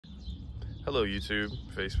Hello YouTube,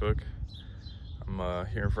 Facebook. I'm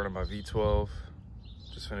here in front of my V12.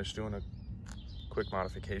 Just finished doing a quick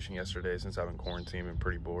modification yesterday since I've been quarantined and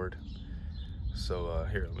pretty bored. So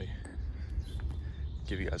here, let me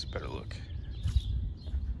give you guys a better look.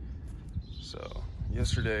 So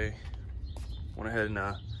yesterday, went ahead and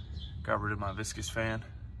got rid of my viscous fan.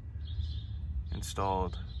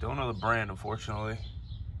 Installed, don't know the brand unfortunately,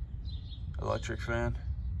 electric fan.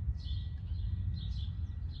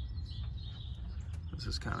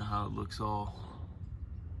 This is kind of how it looks all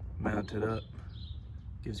mounted up.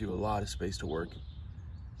 Gives you a lot of space to work.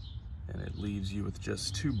 And it leaves you with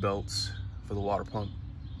just two belts for the water pump,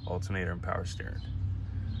 alternator, and power steering.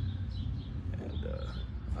 And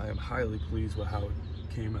I am highly pleased with how it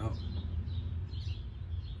came out.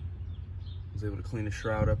 I was able to clean the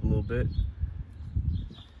shroud up a little bit.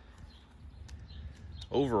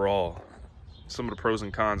 Overall, some of the pros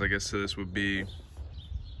and cons, I guess, to this would be,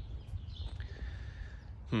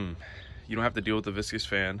 you don't have to deal with the viscous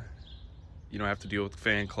fan. You don't have to deal with the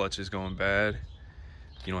fan clutches going bad.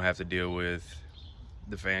 You don't have to deal with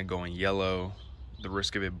the fan going yellow, the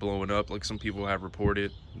risk of it blowing up like some people have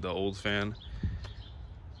reported, the old fan.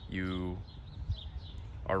 You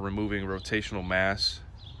are removing rotational mass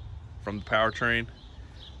from the powertrain.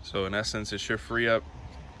 So in essence, it should free up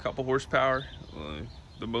a couple horsepower.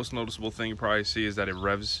 The most noticeable thing you probably see is that it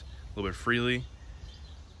revs a little bit freely,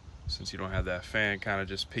 since you don't have that fan kind of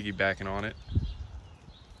just piggybacking on it.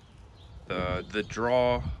 The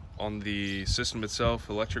draw on the system itself,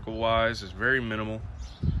 electrical wise, is very minimal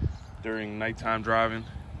during nighttime driving.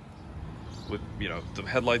 With, you know, the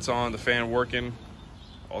headlights on, the fan working,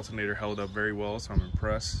 alternator held up very well, so I'm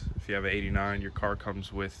impressed. If you have an 89, your car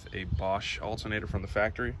comes with a Bosch alternator from the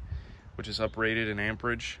factory, which is uprated in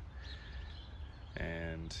amperage.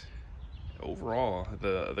 And overall,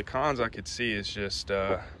 the cons I could see is just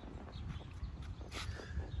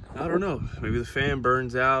I don't know, maybe the fan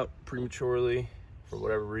burns out prematurely for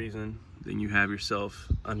whatever reason. Then you have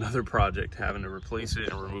yourself another project, having to replace it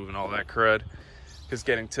and removing all that crud, because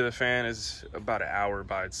getting to the fan is about an hour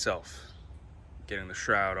by itself. Getting the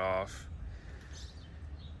shroud off,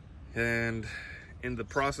 and in the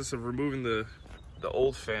process of removing the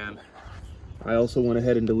old fan, I also went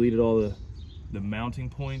ahead and deleted all the mounting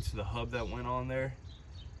points, the hub that went on there.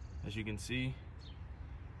 As you can see,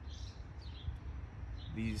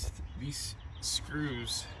 these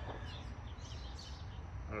screws,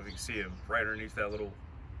 I don't know if you can see them, right underneath that little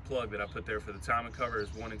plug that I put there for the timing cover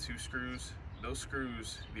is 1 and 2 screws. Those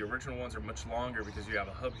screws, the original ones, are much longer because you have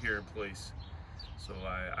a hub here in place. So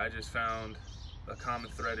I just found a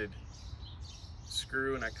common threaded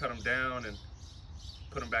screw and I cut them down and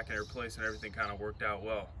put them back in their place, and everything kind of worked out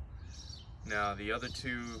well. Now the other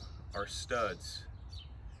two are studs.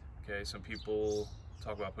 Okay, some people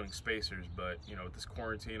talk about putting spacers, but you know, with this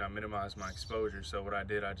quarantine, I minimized my exposure. So what I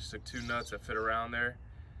did, I just took 2 nuts that fit around there,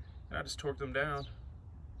 and I just torqued them down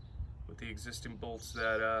with the existing bolts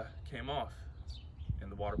that came off,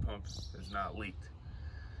 and the water pump is not leaked.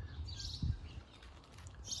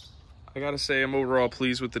 I gotta say, I'm overall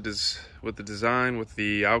pleased with the design, with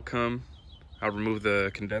the outcome. I removed the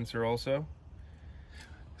condenser also.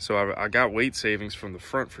 So I got weight savings from the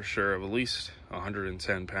front for sure of at least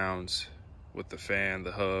 110 pounds with the fan,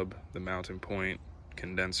 the hub, the mounting point,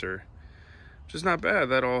 condenser, which is not bad.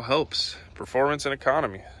 That all helps performance and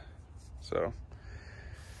economy. So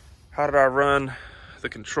how did I run the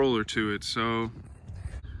controller to it? So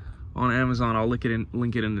on Amazon, I'll link it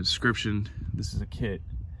in the description. This is a kit.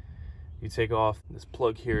 You take off, this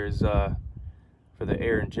plug here is for the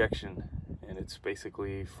air injection, and it's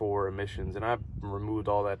basically for emissions, and I've removed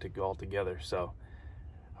all that to go all together. So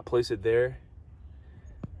I place it there.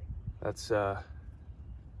 That's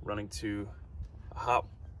running to a hot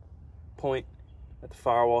point at the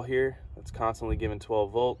firewall here. That's constantly giving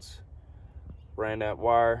 12 volts. Ran that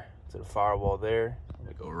wire to the firewall there. Let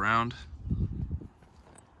me go around.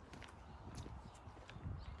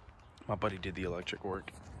 My buddy did the electric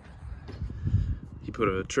work. He put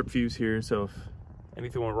a trip fuse here, so if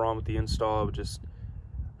anything went wrong with the install, I would just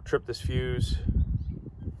trip this fuse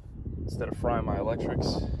instead of frying my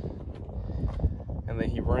electrics. And then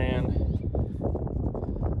he ran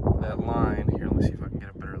that line here. Let me see if I can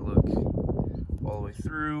get a better look. All the way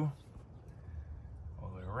through, all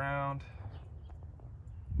the way around.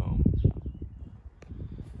 Boom.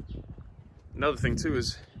 Another thing too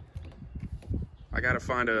is I gotta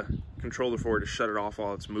find a controller for it to shut it off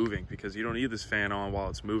while it's moving, because you don't need this fan on while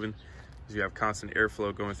it's moving, because you have constant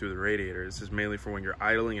airflow going through the radiator. This is mainly for when you're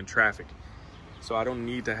idling in traffic. So I don't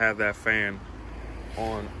need to have that fan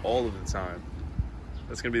on all of the time.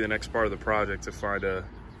 That's gonna be the next part of the project, to find a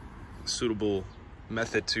suitable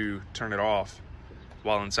method to turn it off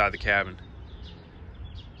while inside the cabin.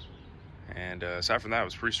 And aside from that, it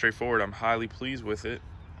was pretty straightforward. I'm highly pleased with it.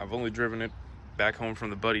 I've only driven it back home from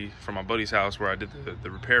my buddy's house where I did the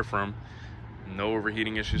repair from. No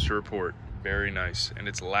overheating issues to report. Very nice. And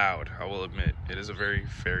it's loud, I will admit. It is a very,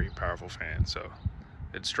 very powerful fan. So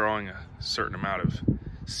it's drawing a certain amount of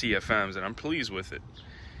CFMs, and I'm pleased with it.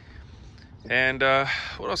 And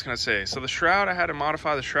what else can I say? So the shroud, I had to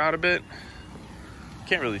modify the shroud a bit.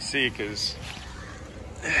 Can't really see because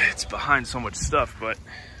it's behind so much stuff, but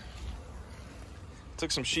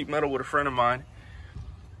took some sheet metal with a friend of mine,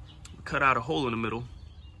 cut out a hole in the middle,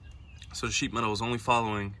 so the sheet metal was only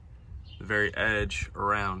following the very edge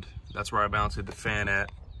around. That's where I mounted the fan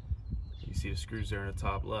at. You see the screws there in the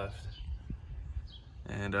top left.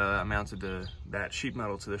 And I mounted that sheet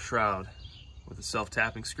metal to the shroud with a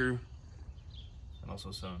self-tapping screw, and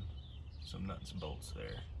also some nuts and bolts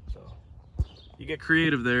there. So you get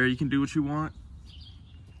creative there. You can do what you want.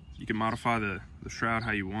 You can modify the shroud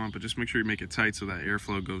how you want, but just make sure you make it tight so that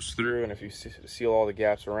airflow goes through, and if you seal all the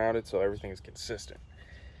gaps around it so everything is consistent.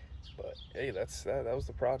 But hey, that was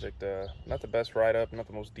the project. Not the best write-up, not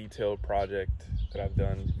the most detailed project that I've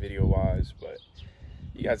done video-wise, but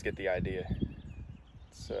you guys get the idea.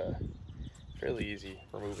 It's fairly easy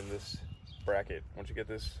removing this bracket. Once you get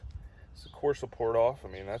this core support off, I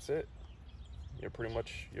mean, that's it.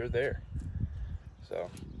 You're there. So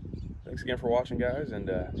thanks again for watching, guys, and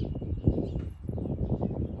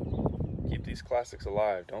keep these classics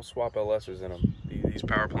alive. Don't swap LSers in them. These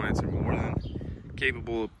power plants are more than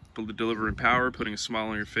capable of delivering power, putting a smile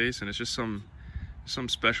on your face, and it's just something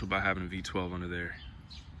special about having a V12 under there.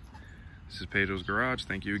 This is Pedro's Garage.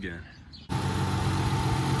 Thank you again.